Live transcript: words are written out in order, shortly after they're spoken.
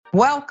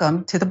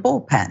Welcome to the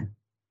Bullpen.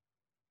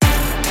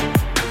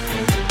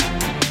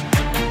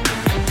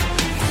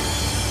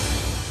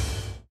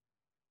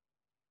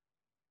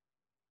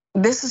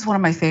 This is one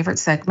of my favorite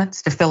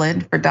segments to fill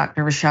in for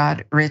Dr.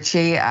 Rashad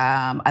Ritchie.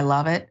 I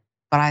love it,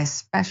 but I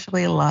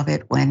especially love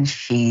it when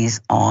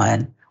she's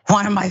on.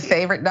 One of my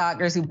favorite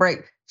doctors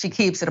she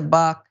keeps it a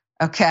buck,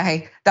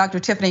 okay? Dr.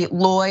 Tiffany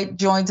Lloyd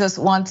joins us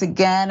once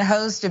again,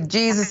 host of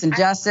Jesus and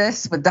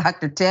Justice with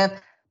Dr. Tiff,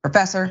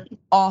 professor,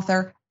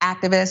 author,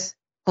 activist,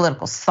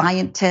 political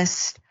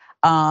scientist.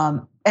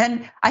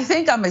 And I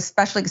think I'm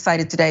especially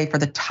excited today for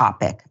the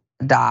topic,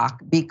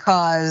 Doc,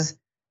 because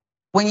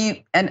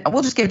and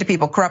we'll just give it to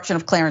people, corruption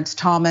of Clarence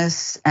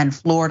Thomas and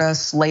Florida,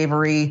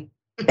 slavery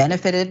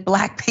benefited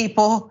Black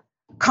people,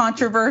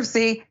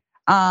 controversy.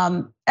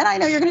 And I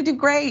know you're gonna do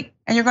great,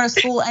 and you're gonna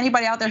school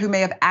anybody out there who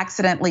may have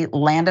accidentally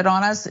landed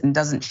on us and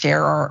doesn't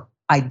share our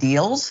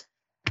ideals.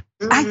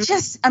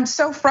 I'm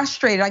so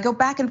frustrated. I go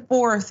back and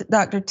forth,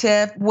 Dr.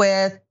 Tiff,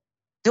 with,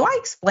 do I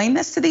explain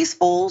this to these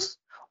fools?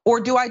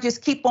 Or do I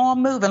just keep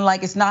on moving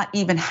like it's not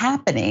even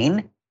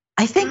happening?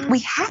 I think we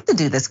have to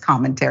do this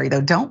commentary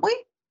though, don't we?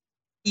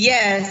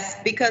 Yes,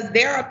 because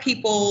there are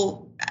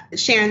people,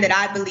 Sharon, that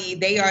I believe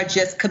they are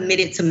just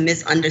committed to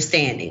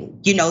misunderstanding.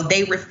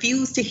 They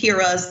refuse to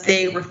hear us.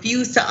 They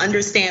refuse to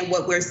understand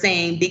what we're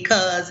saying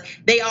because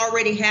they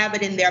already have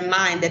it in their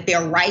mind that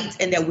they're right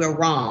and that we're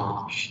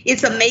wrong.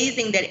 It's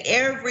amazing that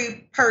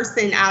every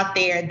person out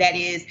there that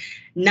is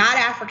not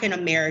African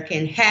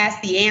American has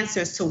the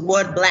answers to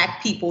what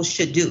Black people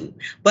should do.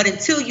 But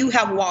until you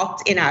have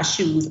walked in our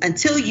shoes,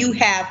 until you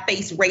have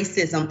faced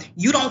racism,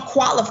 you don't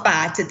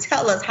qualify to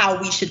tell us how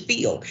we should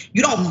feel.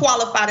 You don't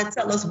qualify to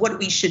tell us what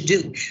we should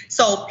do.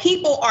 So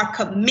people are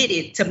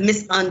committed to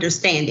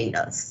misunderstanding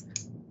us.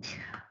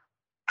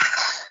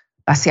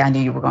 I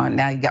knew you were going,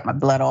 now you got my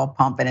blood all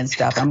pumping and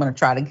stuff. I'm gonna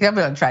try to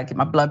keep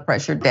my blood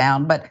pressure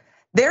down. But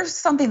there's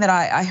something that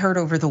I heard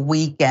over the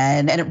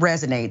weekend and it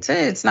resonates.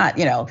 It's not,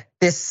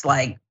 this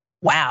like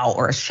wow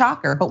or a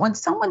shocker, but when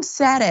someone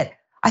said it,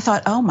 I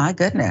thought, oh my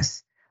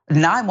goodness,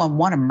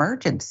 911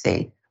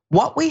 emergency.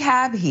 What we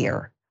have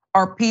here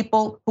are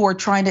people who are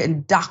trying to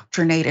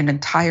indoctrinate an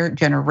entire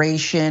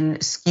generation,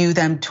 skew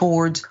them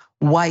towards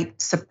white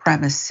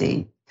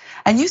supremacy.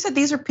 And you said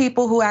these are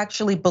people who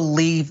actually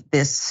believe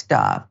this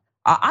stuff.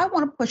 I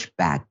want to push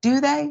back,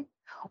 do they?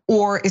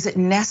 Or is it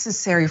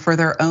necessary for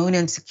their own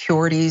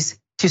insecurities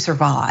to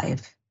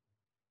survive?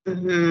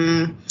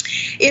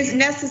 It's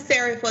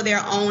necessary for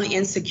their own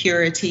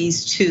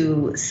insecurities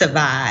to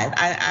survive.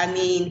 I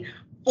mean,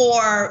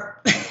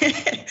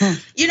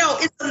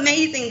 it's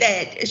amazing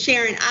that,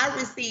 Sharon, I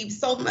received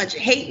so much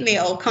hate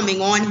mail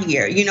coming on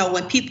here.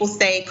 When people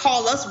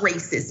call us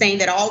racist, saying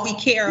that all we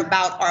care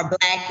about are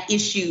Black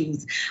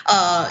issues,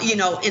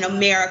 in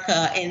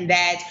America, and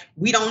that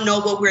we don't know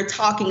what we're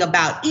talking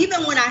about.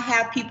 Even when I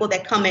have people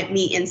that come at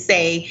me and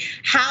say,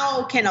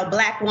 how can a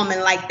Black woman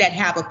like that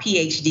have a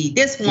PhD?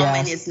 This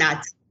woman is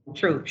not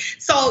true.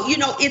 So,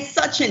 it's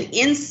such an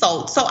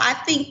insult. So I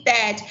think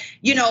that,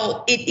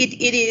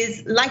 it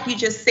is, like you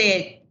just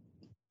said,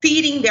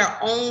 feeding their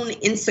own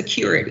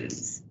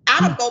insecurities.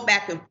 I don't go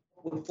back and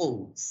forth with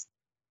fools.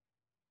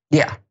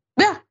 Yeah.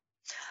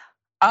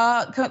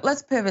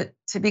 Let's pivot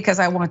to, because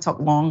I want to talk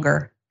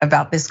longer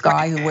about this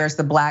guy who wears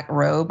the black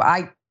robe.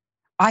 I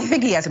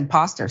think he has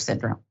imposter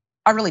syndrome.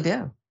 I really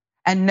do.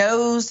 And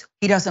knows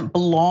he doesn't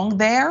belong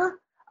there,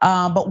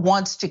 but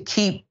wants to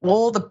keep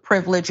all the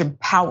privilege and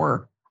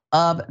power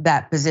of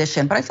that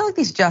position. But I feel like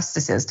these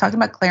justices, talking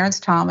about Clarence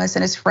Thomas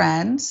and his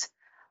friends,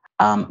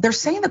 they're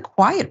saying the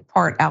quiet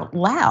part out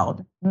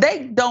loud.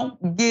 They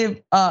don't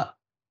give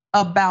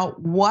about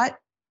what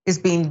is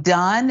being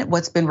done,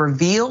 what's been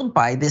revealed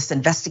by this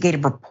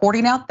investigative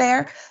reporting out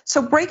there.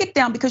 So break it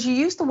down, because you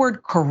use the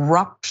word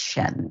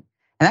corruption,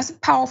 and that's a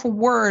powerful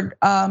word,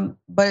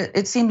 but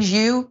it seems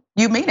you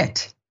mean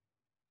it.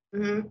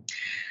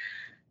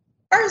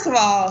 First of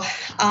all,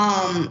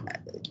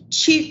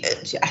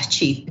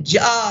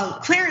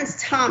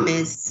 Clarence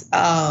Thomas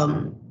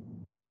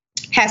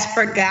has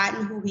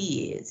forgotten who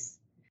he is.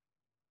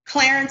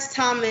 Clarence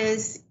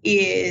Thomas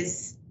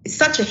is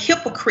such a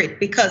hypocrite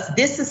because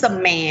this is a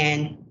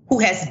man who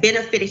has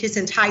benefited his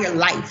entire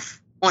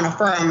life on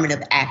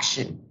affirmative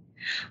action.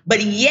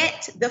 But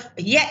yet,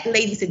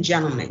 ladies and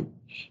gentlemen,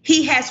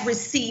 he has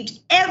received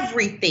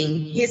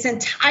everything his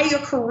entire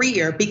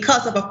career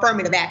because of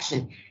affirmative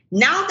action.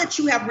 Now that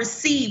you have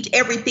received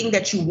everything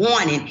that you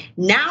wanted,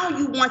 now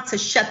you want to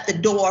shut the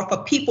door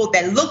for people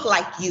that look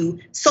like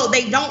you so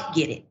they don't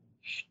get it.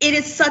 It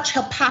is such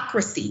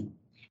hypocrisy.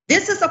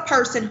 This is a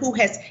person who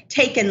has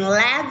taken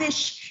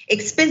lavish,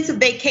 expensive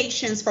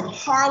vacations from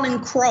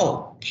Harlan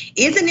Crow.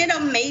 Isn't it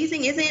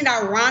amazing? Isn't it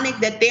ironic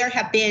that there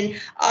have been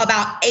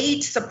about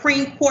 8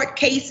 Supreme Court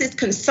cases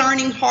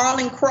concerning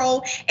Harlan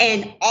Crow,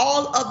 and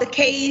all of the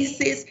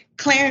cases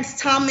Clarence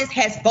Thomas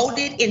has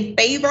voted in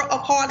favor of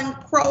Harlan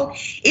Crow.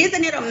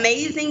 Isn't it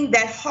amazing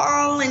that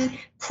Harlan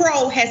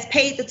Crow has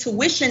paid the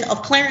tuition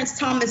of Clarence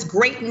Thomas'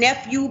 great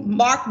nephew,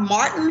 Mark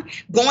Martin,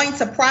 going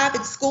to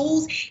private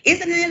schools?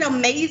 Isn't it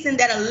amazing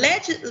that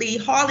allegedly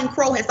Harlan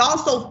Crow has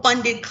also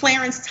funded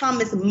Clarence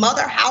Thomas'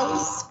 mother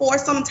house for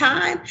some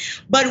time?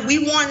 But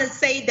we want to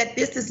say that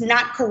this is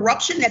not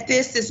corruption, that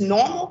this is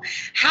normal.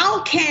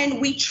 How can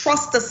we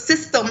trust a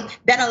system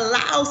that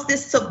allows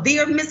this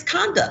severe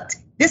misconduct,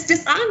 this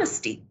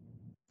dishonesty?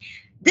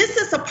 This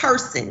is a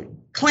person,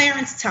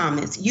 Clarence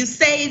Thomas. You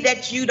say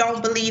that you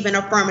don't believe in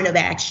affirmative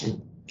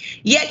action,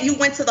 yet you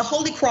went to the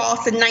Holy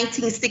Cross in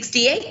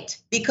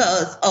 1968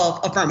 because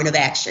of affirmative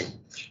action.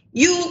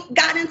 You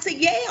got into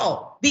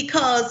Yale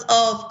because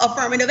of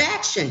affirmative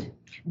action.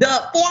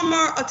 The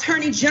former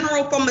Attorney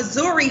General from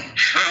Missouri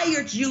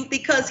hired you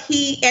because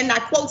he, and I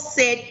quote,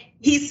 said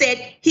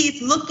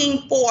he's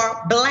looking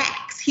for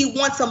blacks. He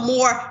wants a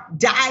more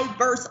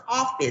diverse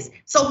office.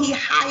 So he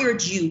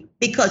hired you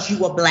because you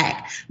were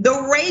black.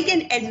 The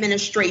Reagan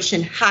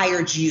administration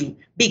hired you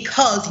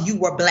because you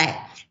were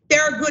black.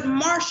 Thurgood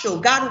Marshall,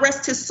 God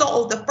rest his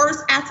soul, the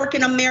first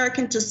African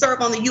American to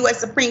serve on the US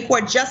Supreme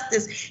Court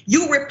justice,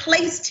 you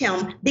replaced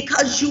him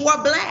because you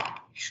are black.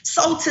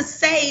 So to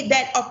say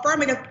that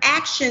affirmative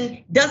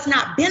action does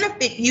not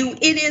benefit you,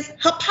 it is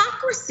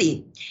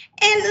hypocrisy.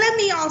 And let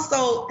me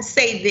also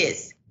say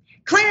this.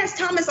 Clarence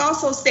Thomas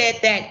also said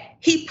that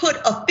he put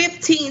a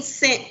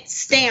 15-cent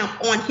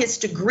stamp on his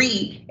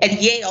degree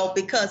at Yale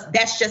because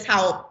that's just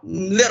how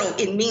little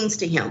it means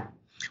to him.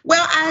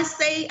 Well, I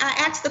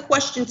ask the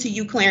question to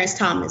you, Clarence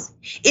Thomas.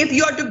 If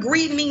your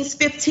degree means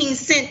 15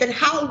 cents, then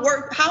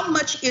how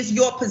much is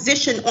your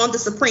position on the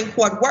Supreme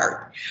Court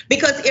worth?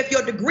 Because if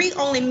your degree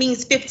only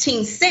means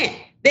 15 cents,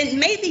 then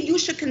maybe you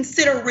should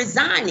consider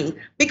resigning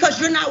because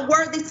you're not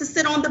worthy to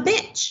sit on the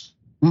bench.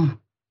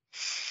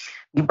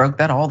 You broke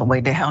that all the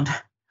way down.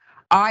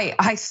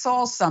 I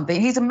saw something.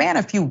 He's a man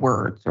of few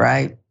words,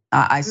 right?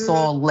 I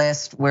saw a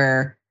list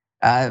where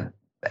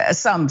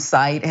some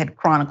site had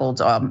chronicled,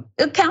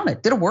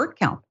 did a word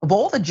count of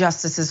all the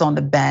justices on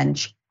the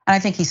bench. And I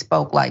think he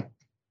spoke like,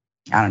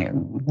 I don't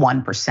know,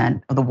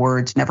 1% of the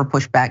words, never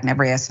pushed back,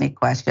 never asked any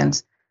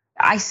questions.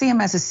 I see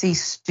him as a C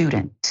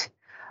student,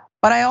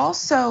 but I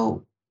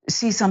also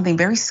see something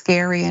very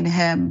scary in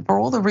him for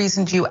all the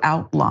reasons you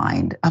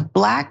outlined. A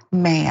black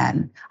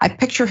man, I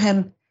picture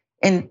him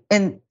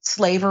in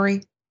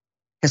slavery,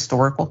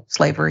 historical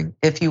slavery,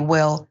 if you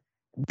will,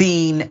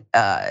 being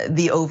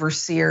the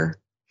overseer.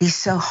 He's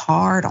so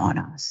hard on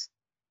us.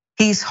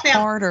 He's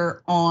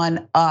harder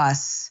on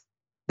us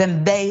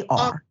than they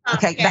are.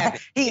 Okay,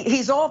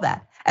 he's all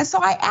that. And so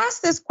I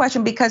ask this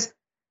question because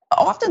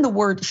often the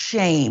word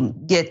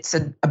shame gets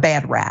a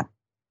bad rap.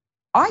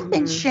 I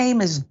think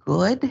shame is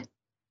good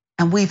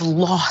and we've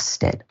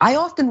lost it. I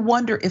often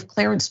wonder if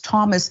Clarence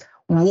Thomas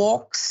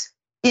walks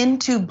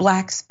into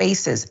black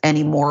spaces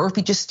anymore or if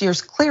he just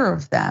steers clear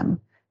of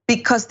them,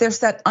 because there's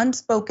that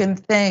unspoken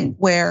thing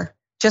where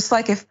just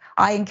like if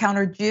I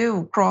encountered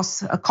you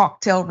across a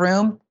cocktail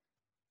room,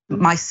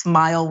 my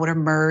smile would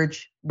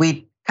emerge.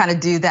 We'd kind of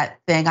do that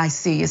thing, I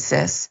see you,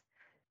 sis.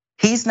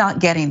 He's not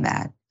getting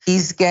that.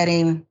 He's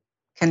getting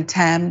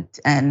contempt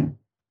and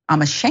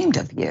I'm ashamed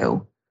of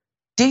you.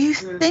 Do you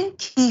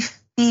think he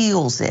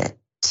feels it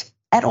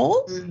at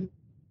all?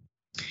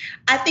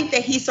 I think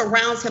that he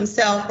surrounds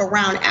himself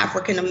around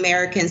African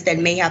Americans that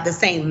may have the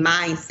same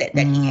mindset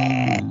that he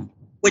had,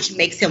 which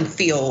makes him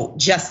feel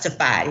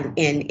justified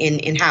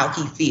in how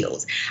he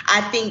feels.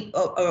 I think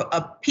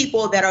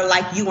people that are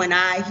like you and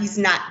I, he's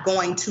not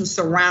going to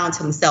surround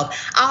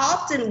himself. I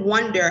often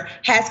wonder,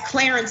 has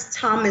Clarence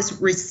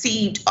Thomas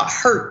received a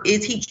hurt?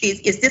 Has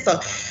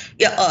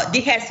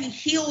he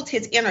healed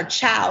his inner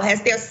child?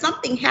 Has there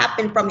something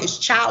happened from his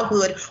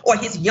childhood or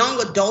his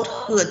young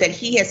adulthood that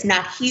he has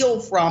not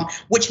healed from,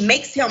 which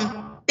makes him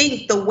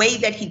think the way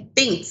that he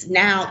thinks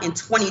now in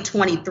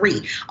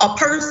 2023? A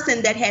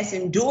person that has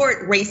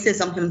endured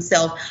racism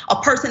himself,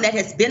 a person that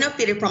has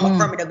benefited from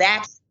affirmative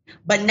action,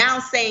 but now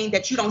saying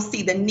that you don't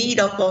see the need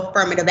of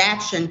affirmative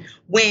action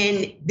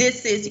when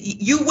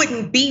you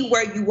wouldn't be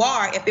where you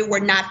are if it were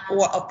not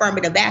for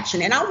affirmative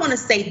action. And I want to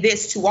say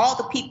this to all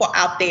the people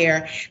out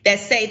there that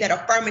say that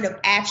affirmative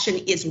action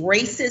is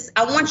racist.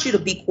 I want you to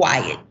be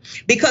quiet,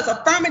 because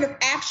affirmative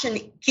action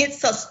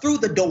gets us through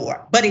the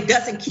door, but it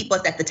doesn't keep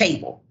us at the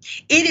table.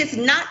 It is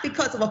not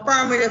because of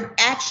affirmative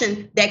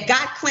action that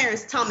got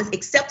Clarence Thomas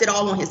accepted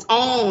all on his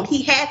own.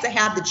 He had to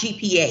have the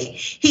GPA.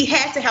 He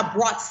had to have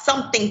brought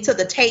something to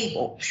the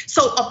table.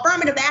 So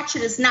affirmative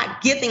action is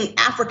not giving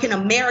African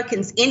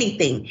Americans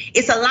anything.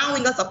 It's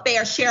allowing us a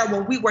fair share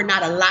when we were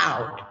not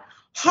allowed.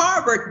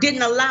 Harvard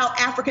didn't allow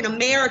African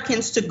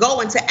Americans to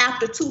go until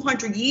after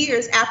 200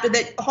 years after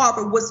that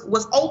Harvard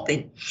was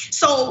open.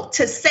 So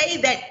to say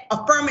that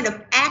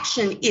affirmative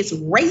action is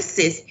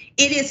racist,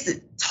 it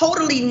is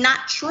totally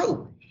not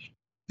true.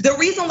 The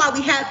reason why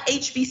we have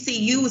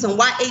HBCUs and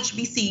why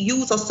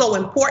HBCUs are so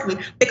important,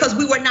 because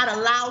we were not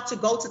allowed to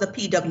go to the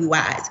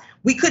PWIs.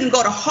 We couldn't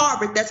go to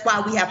Harvard, that's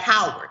why we have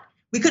Howard.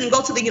 We couldn't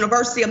go to the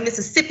University of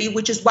Mississippi,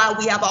 which is why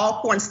we have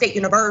Alcorn State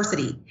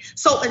University.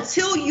 So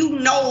until you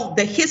know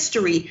the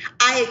history,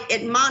 I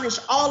admonish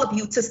all of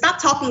you to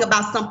stop talking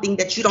about something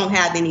that you don't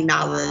have any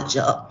knowledge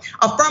of.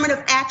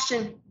 Affirmative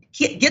action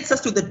gets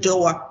us through the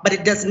door, but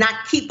it does not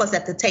keep us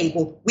at the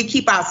table. We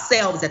keep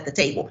ourselves at the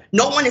table.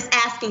 No one is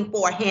asking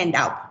for a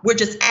handout. We're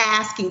just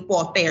asking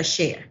for a fair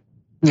share.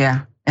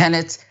 Yeah, and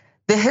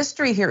the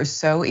history here is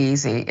so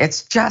easy.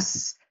 It's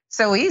just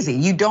so easy.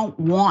 You don't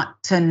want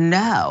to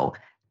know.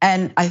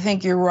 And I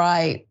think you're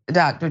right,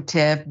 Dr.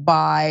 Tiff,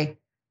 by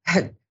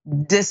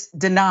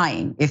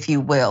denying, if you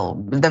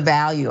will, the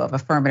value of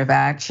affirmative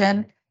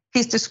action,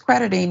 he's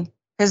discrediting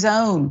his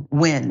own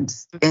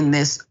wins in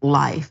this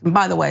life. And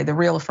by the way, the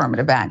real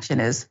affirmative action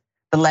is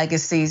the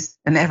legacies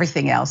and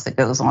everything else that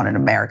goes on in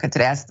America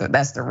today.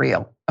 That's the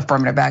real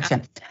affirmative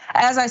action.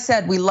 As I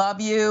said, we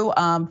love you.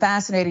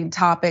 Fascinating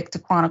topic to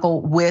chronicle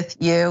with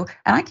you.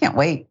 And I can't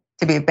wait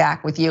to be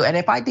back with you. And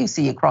if I do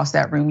see you across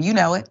that room, you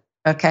know it,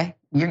 okay?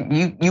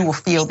 You will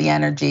feel the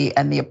energy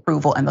and the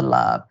approval and the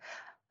love.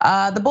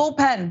 The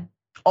bullpen,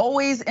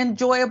 always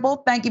enjoyable.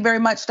 Thank you very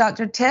much,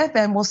 Dr. Tiff,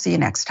 and we'll see you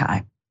next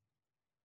time.